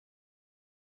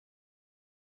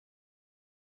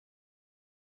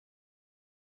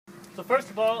So first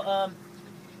of all,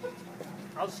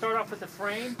 I'll start off with the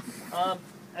frame.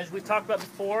 As we've talked about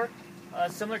before,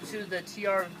 similar to the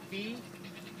TRV,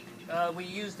 we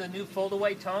used the new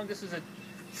fold-away tongue. This is a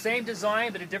same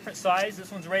design but a different size.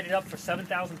 This one's rated up for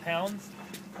 7,000 pounds.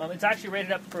 It's actually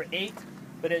rated up for 8,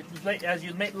 but as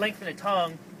you lengthen the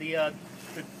tongue, the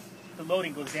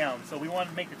loading goes down. So we wanted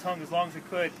to make the tongue as long as we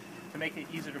could to make it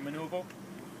easier to maneuver.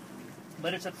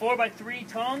 But it's a 4x3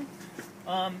 tongue.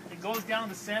 It goes down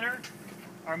the center.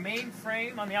 Our main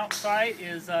frame on the outside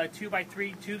is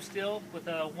 2x3 tube steel with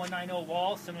a 190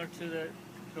 wall, similar to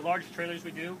the largest trailers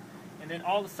we do. And then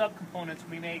all the subcomponents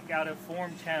we make out of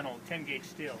formed channel, 10-gauge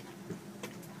steel.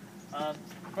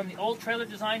 From the old trailer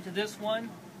design to this one,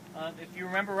 if you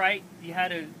remember right, you had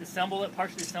to assemble it,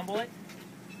 partially assemble it.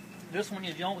 This one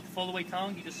you don't with the fold-away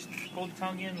tongue. You just hold the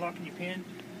tongue in, lock in your pin.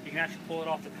 You can actually pull it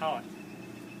off the pallet.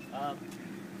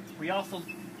 We also,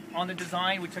 on the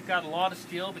design, we took out a lot of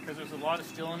steel because there's a lot of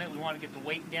steel in it. We wanted to get the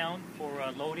weight down for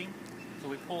loading. So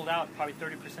we pulled out probably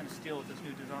 30% of steel with this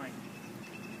new design.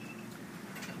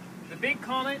 The big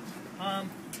comment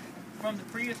from the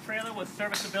previous trailer was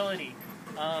serviceability.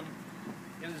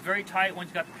 It was very tight once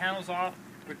you got the panels off.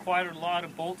 It required a lot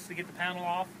of bolts to get the panel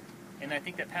off. And I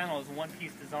think that panel is a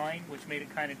one-piece design, which made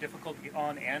it kind of difficult to get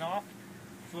on and off.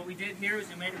 So what we did here is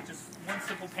we made it just one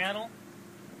simple panel.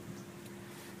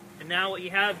 And now what you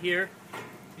have here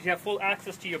is you have full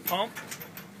access to your pump.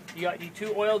 You got your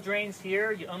 2 oil drains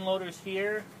here, your unloaders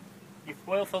here, your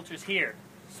oil filters here.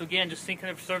 So again, just thinking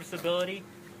of serviceability,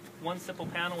 one simple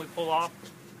panel we pull off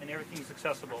and everything's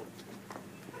accessible.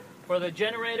 For the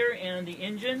generator and the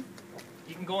engine,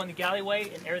 you can go in the galleyway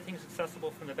and everything's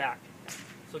accessible from the back.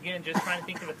 So again, just trying to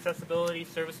think of accessibility,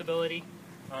 serviceability,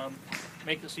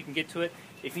 make it so you can get to it.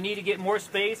 If you need to get more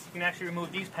space, you can actually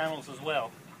remove these panels as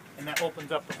well, and that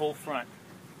opens up the whole front.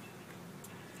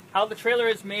 How the trailer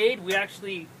is made,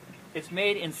 it's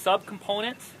made in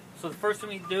subcomponents. So the first thing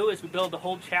we do is we build the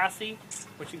whole chassis,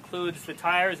 which includes the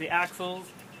tires, the axles,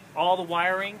 all the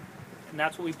wiring, and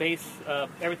that's what we base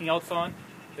everything else on.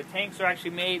 The tanks are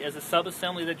actually made as a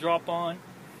sub-assembly that drop on.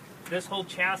 This whole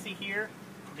chassis here,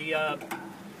 the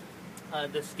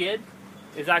skid,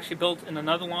 is actually built in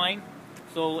another line.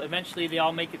 So eventually they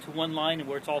all make it to one line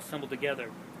where it's all assembled together.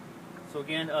 So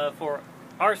again, for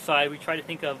our side, we try to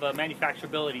think of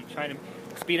manufacturability, trying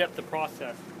to speed up the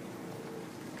process.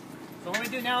 So what we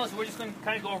do now is we're just going to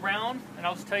kind of go around, and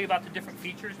I'll just tell you about the different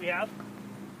features we have.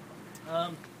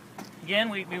 Again,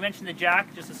 we mentioned the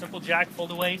jack, just a simple jack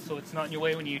fold away, so it's not in your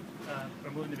way when you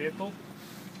are moving the vehicle.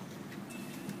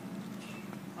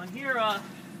 On here,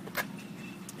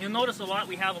 you'll notice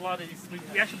we have a lot of these.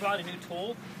 We actually brought a new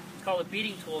tool. It's called a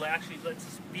beading tool that actually lets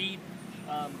us bead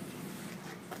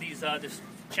this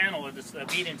channel or this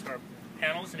bead into our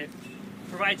panels, and it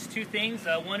provides 2 things.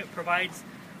 One, it provides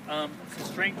some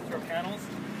strength to our panels,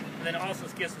 and then it also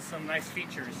gives us some nice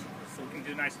features, so we can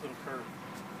do a nice little curve.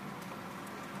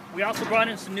 We also brought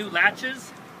in some new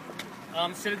latches.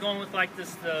 Instead of going with like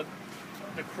this, the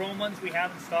chrome ones we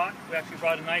have in stock, we actually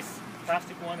brought a nice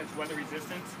plastic one that's weather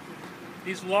resistant.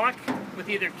 These lock with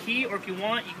either key, or if you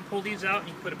want, you can pull these out and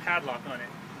you can put a padlock on it.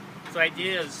 So the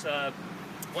idea is,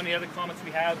 one of the other comments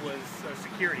we had was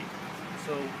security.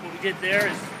 So what we did there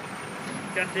is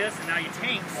got this, and now your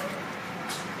tanks.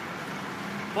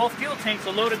 Both fuel tanks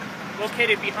are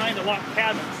located behind the locked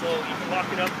cabin, so you can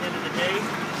lock it up at the end of the day,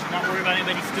 not worry about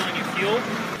anybody stealing your fuel.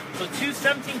 So 2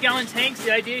 17-gallon tanks.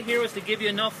 The idea here was to give you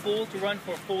enough fuel to run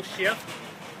for a full shift.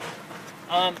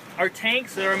 Our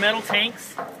tanks, they're metal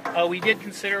tanks. We did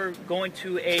consider going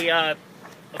to a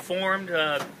formed,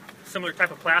 similar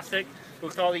type of plastic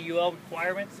with all the UL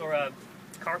requirements or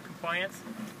CARB compliance.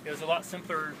 It was a lot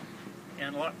simpler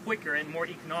and a lot quicker and more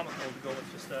economical to go with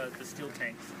just the steel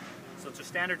tanks. So it's a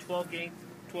standard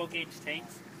 12-gauge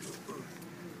tanks.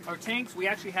 Our tanks, we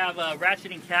actually have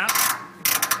ratcheting caps.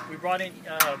 We brought in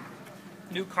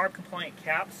new CARB compliant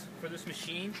caps for this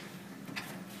machine.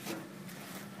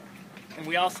 And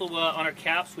we also, on our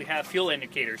caps, we have fuel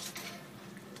indicators.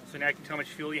 So now you can tell how much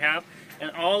fuel you have.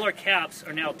 And all our caps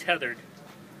are now tethered.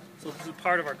 So this is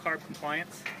part of our CARB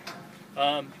compliance.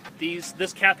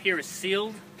 This cap here is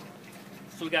sealed.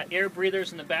 So we got air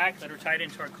breathers in the back that are tied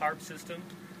into our CARB system.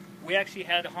 We actually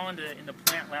had Honda in the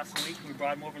plant last week, and we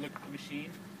brought them over to look at the machine.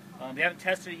 They haven't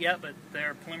tested it yet, but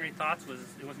their preliminary thoughts was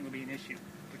it wasn't going to be an issue,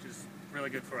 which is really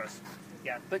good for us.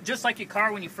 Yeah, but just like your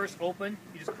car, when you first open,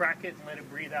 you just crack it and let it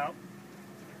breathe out.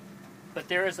 But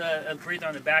there is a breather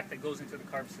on the back that goes into the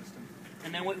CARB system.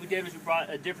 And then what we did was we brought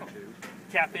a different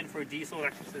cap in for a diesel. It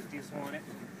actually says diesel on it.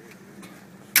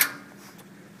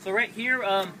 So right here,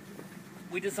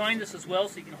 we designed this as well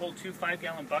so you can hold 2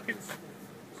 5-gallon buckets.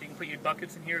 So you can put your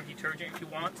buckets in here of detergent if you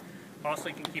want. Also,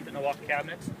 you can keep it in the walk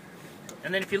cabinets.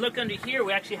 And then if you look under here,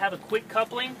 we actually have a quick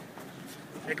coupling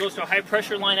that goes to a high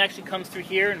pressure line, actually comes through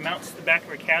here and mounts to the back of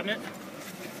our cabinet.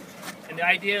 And the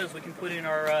idea is we can put in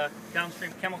our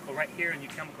downstream chemical right here and new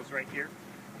chemicals right here,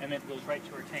 and then it goes right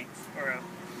to our tanks, or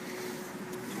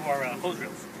to our hose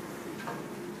reels.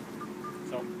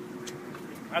 So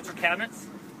that's our cabinets.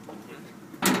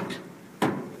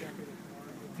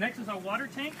 Next is our water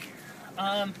tank.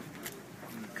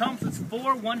 Comes with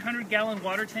 4 100-gallon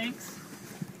water tanks,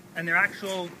 and they're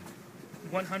actual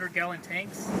 100-gallon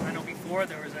tanks. I know before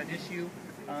there was an issue.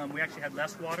 We actually had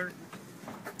less water.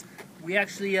 We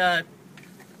actually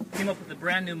came up with a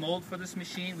brand new mold for this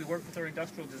machine. We worked with our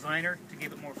industrial designer to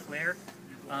give it more flair.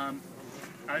 I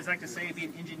always like to say,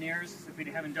 being engineers, if we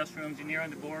didn't have an industrial engineer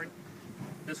on the board,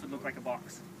 this would look like a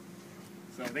box.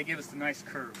 So they give us the nice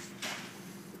curves.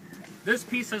 This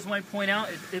piece, as I want to point out,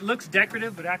 it looks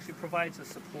decorative, but actually provides a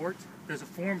support. There's a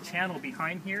formed channel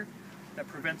behind here that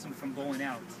prevents them from bowing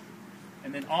out.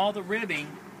 And then all the ribbing,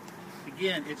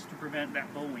 again, it's to prevent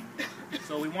that bowing.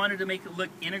 So we wanted to make it look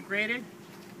integrated,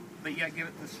 but yet give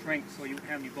it the strength so you won't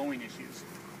have any bowing issues.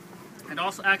 It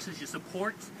also acts as your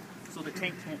support so the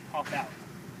tanks won't pop out.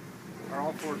 Are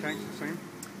all 4 tanks the same?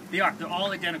 They are. They're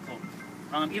all identical.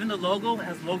 Even the logo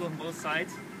has logo on both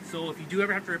sides. So if you do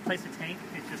ever have to replace a tank,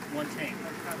 it's just one tank.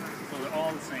 So they're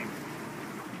all the same.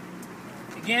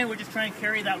 Again, we're just trying to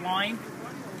carry that line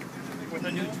with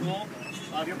a new tool.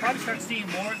 You'll probably start seeing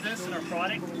more of this in our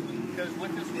product because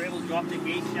with this we're able to drop the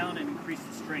gauge down and increase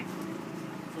the strength.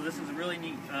 So this is a really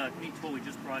neat tool we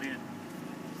just brought in.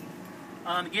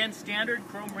 Again, standard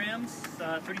chrome rims,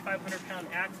 3,500-pound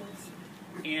axles,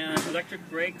 and electric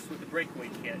brakes with the breakaway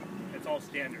kit. It's all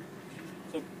standard.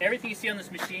 So everything you see on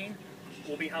this machine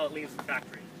will be how it leaves the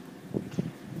factory.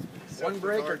 One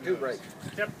brake or 2 brakes?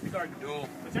 Except the garden. Dual.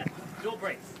 What's that? Dual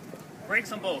brakes.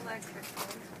 Brakes on both.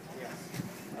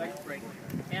 Electric brake.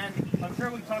 And I'm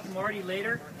sure we'll talk to Marty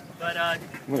later, but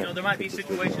you know, there might be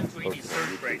situations where you need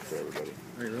surge brakes.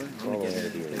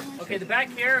 Okay, the back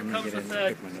here comes with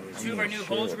 2 of our new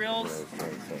hose reels.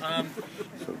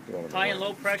 High and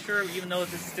low pressure, even though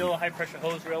this is still a high pressure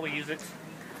hose reel, we use it.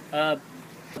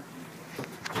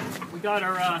 We got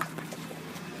our,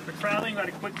 for traveling, got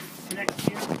a quick connect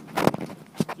here, so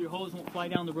your hose won't fly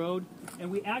down the road.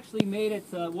 And we actually made it,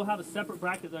 we'll have a separate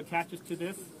bracket that attaches to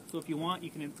this, so if you want, you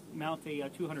can mount a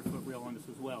 200-foot reel on this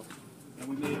as well. And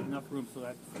we made enough room, so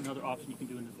that's another option you can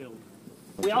do in the field.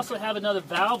 We also have another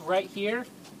valve right here.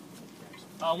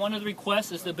 One of the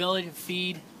requests is the ability to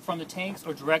feed from the tanks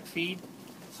or direct feed.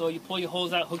 So you pull your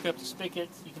hose out, hook it up to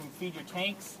spigots, you can feed your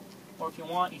tanks, or if you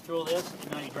want, you throw this,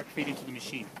 and now you direct feed into the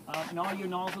machine. And all your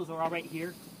nozzles are all right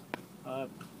here.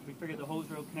 We figured the hose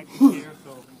reel connection here,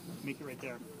 so make it right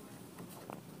there.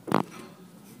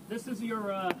 This is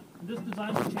your, this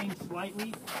design will change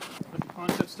slightly, but the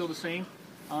concept's still the same.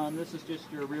 This is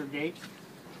just your rear gate.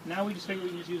 Now we just figure we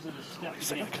can just use it as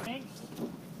steps. Okay.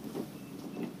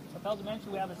 I failed to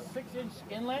mention we have a 6-inch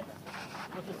inlet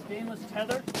with a stainless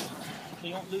tether, so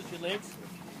you won't lose your lids.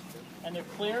 And they're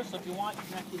clear, so if you want, you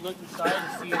can actually look inside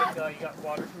and see if you got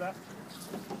water left.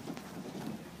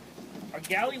 Our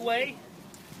galley way,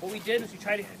 what we did is we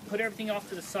tried to put everything off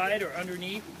to the side or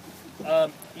underneath.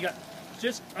 You got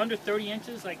just under 30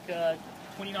 inches, like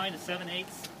 29 to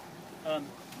 7/8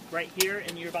 right here,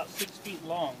 and you're about 6 feet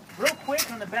long. Real quick,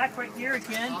 on the back right here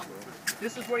again,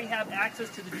 this is where you have access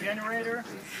to the generator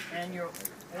and your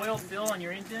oil fill on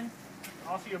your engine,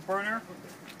 also your burner.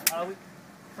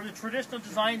 For the traditional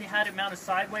design, they had it mounted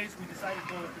sideways. We decided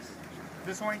to go with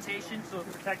this orientation so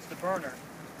it protects the burner.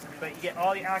 But you get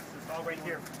all the access all right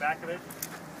here from the back of it.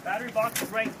 Battery box is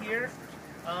right here.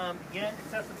 Again,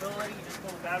 accessibility, you just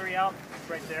pull the battery out, it's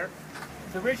right there.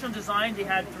 The original design, they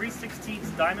had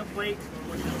 3/16 diamond plate,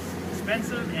 which is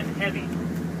expensive and heavy.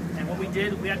 And what we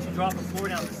did, we actually dropped the floor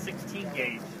down to 16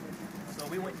 gauge. So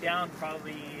we went down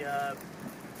probably, I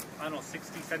don't know,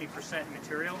 60–70% in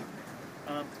material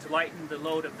to lighten the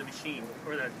load of the machine,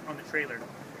 or on the trailer.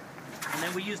 And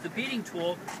then we used the beading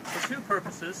tool for 2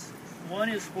 purposes. One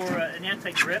is for an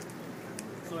anti-grip,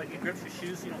 so that it grips your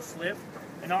shoes so you don't slip.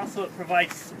 And also it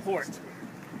provides support.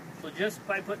 So just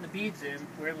by putting the beads in,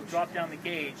 we're able to drop down the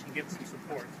gauge and give it some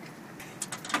support.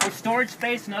 For storage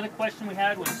space, another question we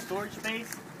had was storage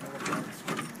space.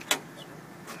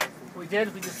 What we did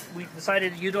is we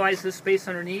decided to utilize this space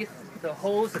underneath. The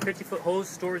hose, the 50-foot hose,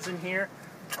 stores in here.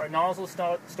 Our nozzle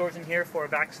stores in here for a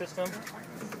vac system.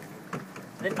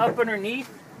 Then up underneath,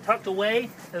 tucked away,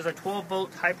 there's a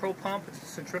 12-volt high-pro pump. It's a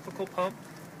centrifugal pump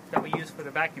that we use for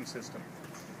the vacuum system.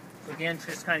 So again,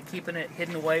 just kind of keeping it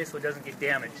hidden away so it doesn't get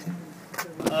damaged.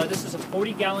 This is a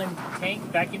 40-gallon tank,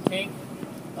 vacuum tank.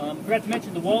 Forgot to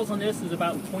mention the walls on this is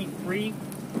about 0.3.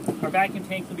 Our vacuum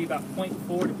tank will be about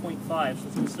 0.4 to 0.5, so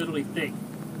it's considerably thick,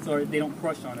 so they don't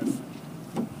crush on us.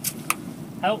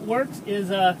 How it works is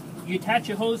you attach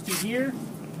your hose to here.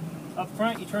 Up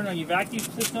front, you turn on your vacuum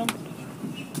system,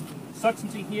 sucks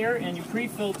into here, and your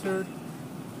pre-filter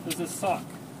is a sock.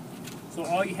 So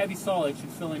all your heavy solids should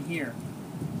fill in here.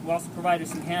 We also provided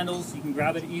some handles so you can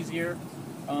grab it easier.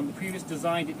 The previous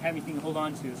design didn't have anything to hold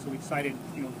on to, so we decided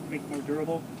to make it more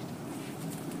durable.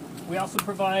 We also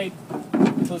provide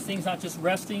those things not just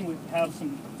resting. We have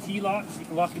some T-locks. You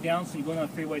can lock it down so you go down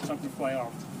the freeway, it's not going to fly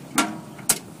off.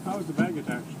 How is the bag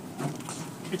attached?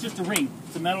 It's just a ring.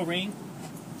 It's a metal ring.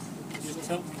 You just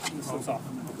tilt and it slips off.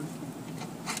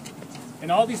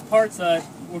 And all these parts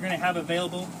we're going to have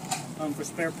available for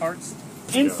spare parts.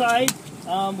 Inside,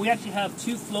 we actually have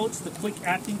two floats, the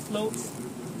quick-acting floats.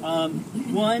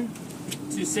 One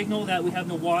to signal that we have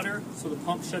no water, so the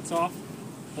pump shuts off,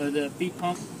 the feed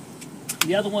pump.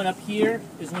 The other one up here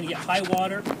is when you get high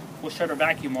water, we'll shut our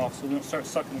vacuum off so we don't start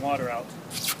sucking water out.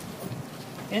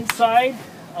 Inside,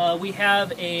 we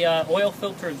have a oil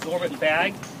filter absorbent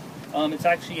bag. It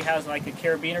actually has like a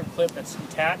carabiner clip that's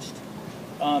attached.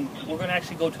 We're going to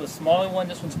actually go to a smaller one.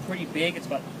 This one's pretty big. It's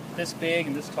about this big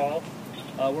and this tall.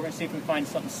 We're going to see if we can find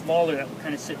something smaller that will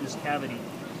kind of sit in this cavity.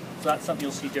 So that's something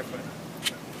you'll see different.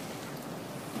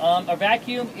 Our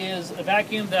vacuum is a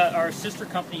vacuum that our sister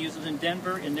company uses in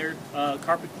Denver in their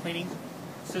carpet cleaning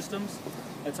systems.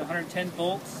 It's 110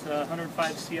 volts,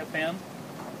 105 CFM,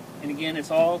 and again,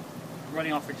 it's all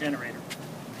running off a generator.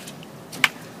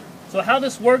 So how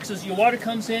this works is your water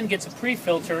comes in, gets a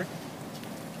pre-filter.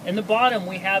 In the bottom,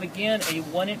 we have again a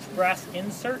 1-inch brass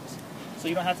insert, so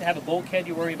you don't have to have a bulkhead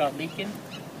you worry about leaking.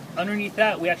 Underneath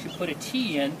that, we actually put a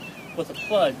T in with a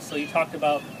plug. So you talked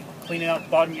about cleaning out the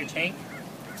bottom of your tank.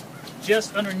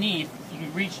 Just underneath, you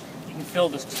can fill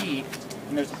this T,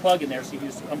 and there's a plug in there, so you can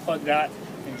just unplug that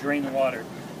and drain the water.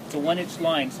 It's a 1-inch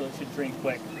line, so it should drain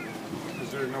quick. Is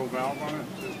there no valve on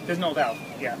it? There's no valve,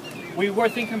 yeah. We were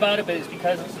thinking about it, but it's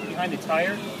because it's behind the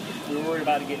tire, we were worried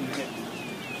about it getting hit.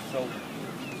 So,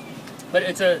 but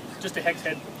it's just a hex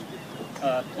head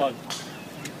plug.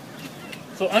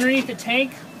 So underneath the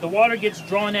tank, the water gets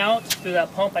drawn out through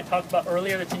that pump I talked about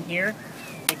earlier that's in here.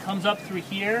 It comes up through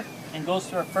here and goes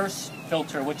to our first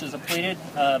filter, which is a plated,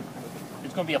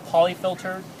 it's going to be a poly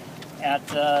filter at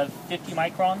 50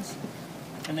 microns.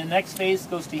 And the next phase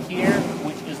goes to here,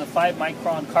 which is a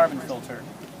 5-micron carbon filter.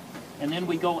 And then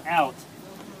we go out.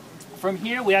 From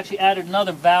here, we actually added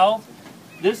another valve.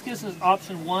 This gives us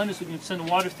option 1, is we can send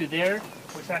the water through there,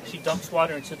 which actually dumps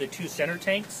water into the 2 center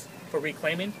tanks for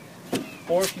reclaiming.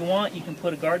 Or if you want, you can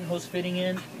put a garden hose fitting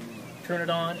in, turn it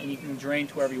on, and you can drain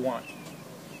to wherever you want.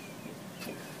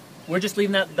 We're just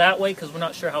leaving that way because we're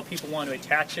not sure how people want to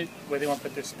attach it, whether they want to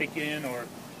put their spigot in or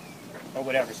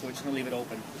whatever, so we're just going to leave it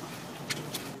open.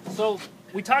 So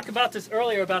we talked about this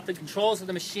earlier, about the controls of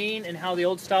the machine and how the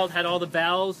old style had all the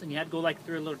valves and you had to go like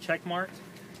through a little check mark.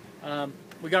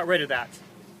 We got rid of that.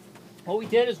 What we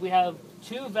did is we have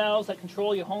 2 valves that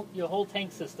control your whole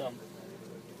tank system.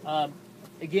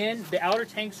 Again, the outer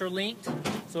tanks are linked,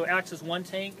 so it acts as one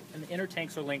tank, and the inner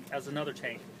tanks are linked as another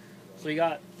tank. So you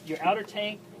got your outer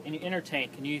tank and your inner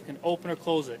tank, and you can open or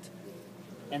close it.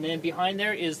 And then behind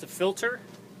there is the filter,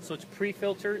 so it's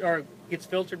pre-filtered, or gets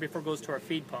filtered before it goes to our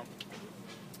feed pump.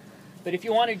 But if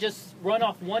you want to just run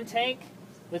off one tank,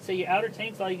 let's say your outer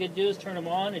tanks, all you got to do is turn them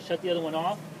on and shut the other one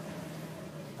off.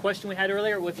 Question we had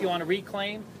earlier, if you want to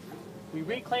reclaim, we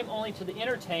reclaim only to the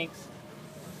inner tanks,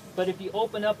 but if you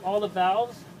open up all the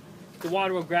valves, the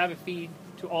water will gravity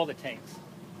to all the tanks.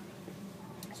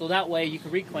 So that way you can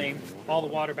reclaim all the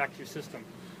water back to your system.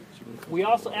 We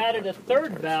also added a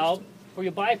 3rd valve for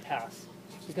your bypass,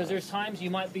 because there's times you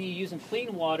might be using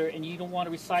clean water and you don't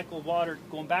want to recycle water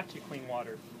going back to your clean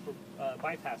water for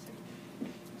bypassing.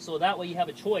 So that way you have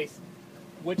a choice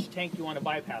which tank you want to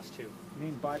bypass to. You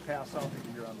mean bypass out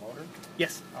into your unloader?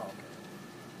 Yes. Oh, okay.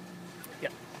 Yeah.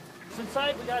 So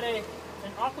inside we got an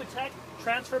Aquatech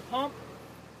transfer pump.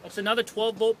 It's another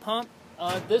 12-volt pump.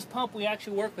 This pump we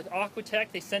actually work with Aquatech.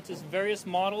 They sent us various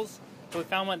models, so we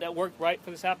found one that worked right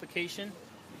for this application.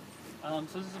 So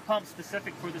this is a pump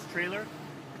specific for this trailer.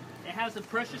 It has a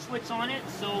pressure switch on it,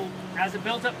 so as it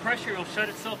builds up pressure, it'll shut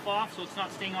itself off, so it's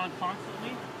not staying on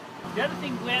constantly. The other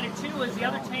thing we added too is the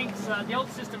other tanks, the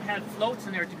old system had floats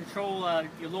in there to control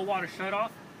your low water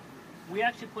shutoff. We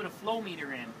actually put a flow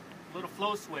meter in, a little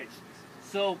flow switch.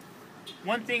 So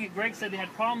one thing that Greg said they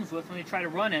had problems with when they tried to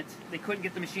run it, they couldn't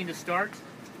get the machine to start.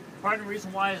 Part of the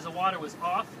reason why is the water was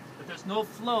off. If there's no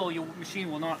flow, your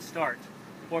machine will not start.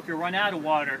 or if you run out of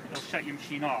water, it'll shut your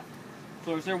machine off.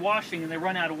 So as they're washing and they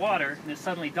run out of water and it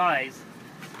suddenly dies,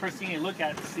 the first thing you look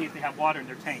at is to see if they have water in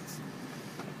their tanks.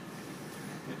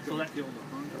 So that,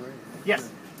 yes.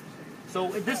 So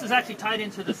this is actually tied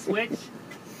into the switch.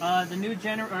 The new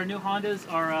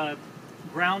Hondas are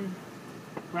ground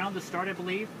to start, I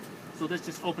believe. So this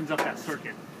just opens up that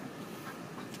circuit.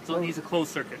 So it needs a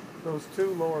closed circuit. Those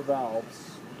two lower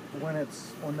valves,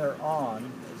 when they're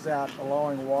on, is that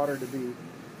allowing water to be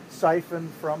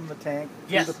siphoned from the tank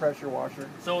to the pressure washer?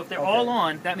 So if they're all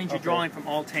on, that means you're drawing from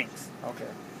all tanks. Okay.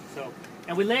 So,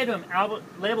 and we label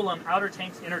them outer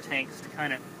tanks, inner tanks to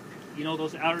kind of,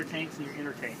 those outer tanks and your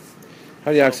inner tanks.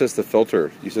 How do you access the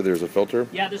filter? You said there's a filter?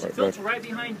 Yeah, there's a filter right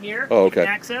behind here. Oh, okay. You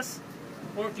can access,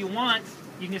 or if you want,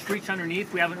 you can just reach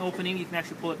underneath. We have an opening. You can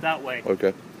actually pull it that way.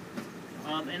 Okay.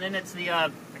 And then it's the I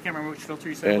can't remember which filter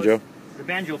you said. Banjo. The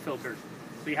banjo filter.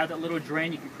 So you have that little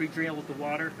drain. You can pre-drain with the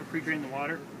water, or pre-drain the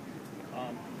water.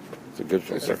 It's a good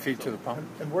filter. Feed to the pump.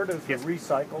 And where does the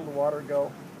recycled water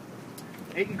go?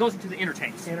 It goes into the inner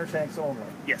tanks. Inner tanks only?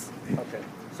 Yes. Okay.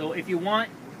 So if you want,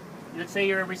 let's say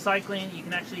you're recycling, you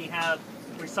can actually have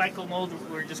recycle mode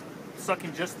where you're just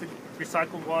sucking just the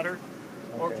recycled water.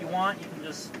 Okay. Or if you want, you can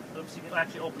just, you can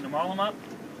actually open them all up.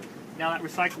 Now that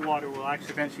recycled water will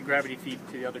actually eventually gravity feed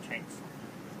to the other tanks.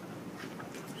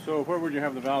 So where would you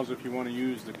have the valves if you want to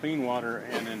use the clean water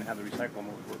and then have the recycle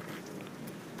mode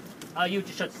work? You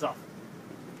just shut this off.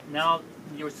 Now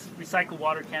your recycled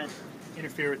water can't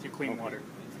interfere with your clean water.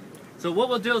 So what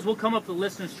we'll do is we'll come up with a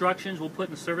list of instructions we'll put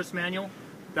in the service manual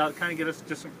that'll kind of give us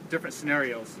just some different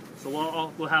scenarios. So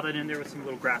we'll have it in there with some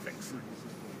little graphics.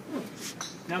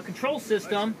 Now control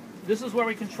system, this is where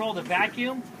we control the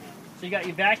vacuum. So you got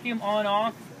your vacuum on,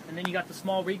 off, and then you got the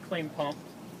small reclaim pump,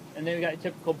 and then we got your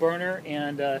typical burner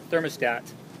and thermostat.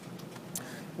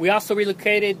 We also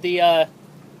relocated the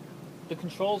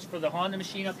controls for the Honda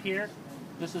machine up here.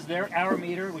 This is their hour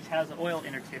meter, which has an oil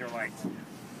indicator light. And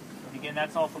again,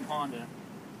 that's all from Honda.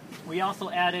 We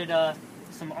also added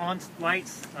some on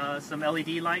lights, some LED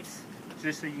lights,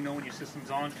 just so you know when your system's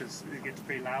on, because it gets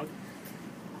pretty loud.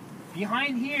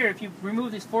 Behind here, if you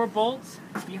remove these 4 bolts,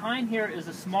 behind here is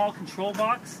a small control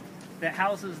box that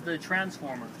houses the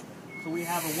transformer. So we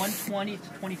have a 120 to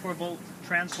 24 volt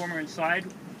transformer inside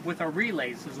with our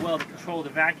relays as well to control the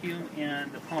vacuum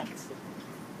and the pumps.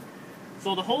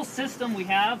 So the whole system we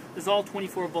have is all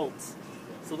 24 volts.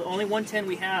 So the only 110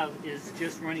 we have is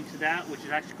just running to that, which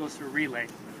actually goes through a relay.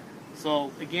 So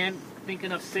again,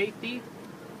 thinking of safety,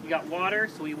 you got water,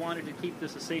 so we wanted to keep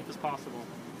this as safe as possible.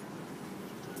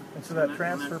 And so that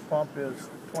transfer pump is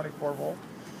 24 volt?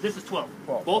 This is 12.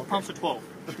 12. Both pumps are 12.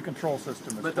 But the control system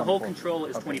is 24. But the whole control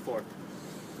is 24.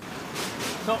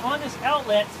 So on this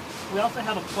outlet, we also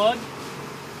have a plug.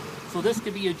 So this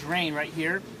could be a drain right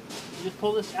here. You just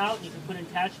pull this out, you can put an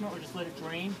attachment or just let it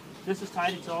drain. This is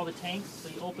tied into all the tanks, so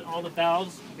you open all the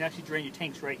valves, you can actually drain your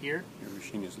tanks right here. Your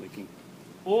machine is leaking.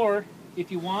 Or,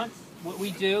 if you want, what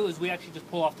we do is we actually just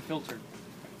pull off the filter,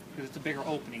 because it's a bigger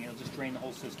opening, it'll just drain the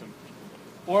whole system.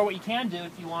 Or what you can do,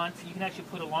 if you want, you can actually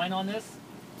put a line on this,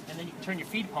 and then you can turn your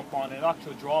feed pump on, and it'll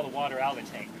actually draw the water out of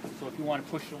the tank. So if you want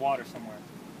to push the water somewhere.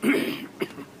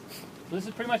 So this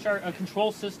is pretty much our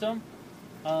control system.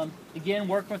 Again,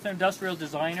 working with an industrial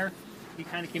designer, he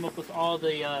kind of came up with all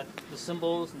the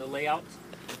symbols and the layouts,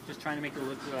 just trying to make it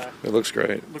look. It looks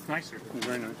great. Look nicer.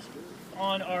 Very nice.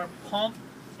 On our pump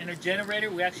and our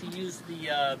generator, we actually use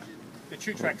the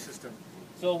True Track system.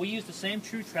 So we use the same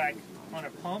True Track on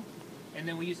our pump, and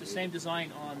then we use the same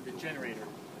design on the generator.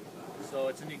 So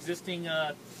it's an existing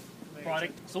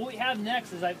product. So what we have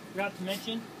next is, I forgot to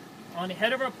mention, on the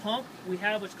head of our pump, we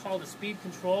have what's called a speed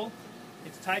control.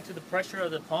 It's tied to the pressure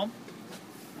of the pump.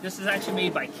 This is actually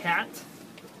made by CAT.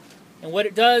 And what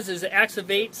it does is it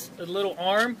activates a little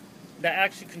arm that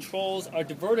actually controls our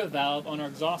diverter valve on our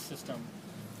exhaust system.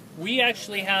 We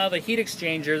actually have a heat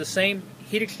exchanger, the same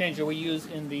heat exchanger we use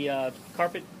in the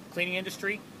carpet cleaning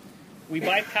industry. We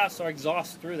bypass our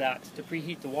exhaust through that to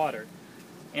preheat the water.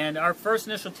 And our first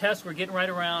initial test, we're getting right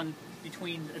around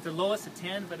between, at the lowest of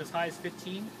 10, but as high as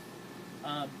 15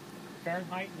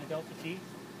 Fahrenheit in the Delta T.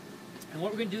 And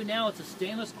what we're going to do now, it's a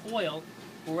stainless coil,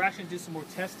 but we're actually going to do some more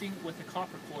testing with the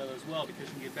copper coil as well, because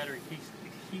you can get better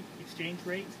heat exchange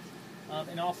rates.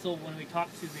 And also, when we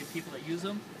talked to the people that use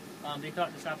them, they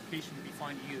thought this application would be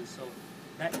fine to use. So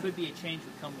that could be a change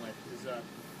we come with, is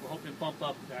we're hoping to bump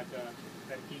up that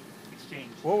heat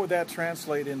exchange. What would that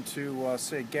translate into,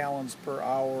 say, gallons per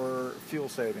hour fuel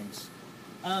savings?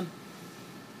 I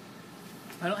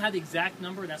don't have the exact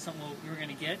number. That's something we're going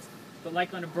to get. But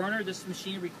like on a burner, this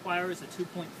machine requires a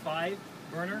 2.5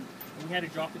 burner, and we had to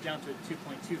drop it down to a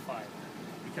 2.25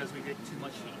 because we get too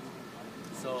much heat.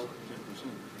 So,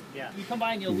 yeah. You come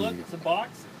by and you look, it's a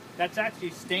box. That's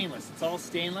actually stainless. It's all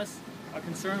stainless. Our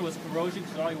concern was corrosion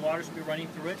because all your water should be running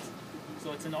through it.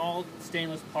 So it's an all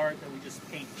stainless part that we just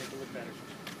paint to make it look better.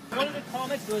 One of the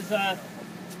comments was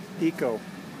Eco.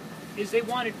 is they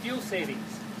wanted fuel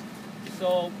savings.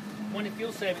 So one of the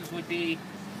fuel savings would be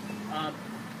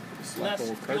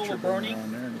less fuel burning.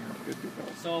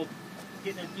 So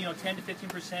getting a 10 to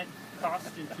 15%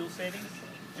 cost in fuel savings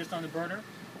just on the burner.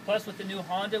 Plus with the new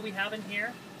Honda we have in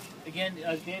here, again,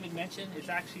 as David mentioned, it's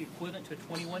actually equivalent to a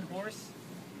 21 horse,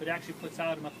 but it actually puts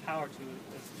out enough power to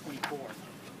a 24.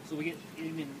 So we get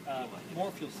even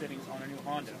more fuel savings on our new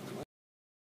Honda.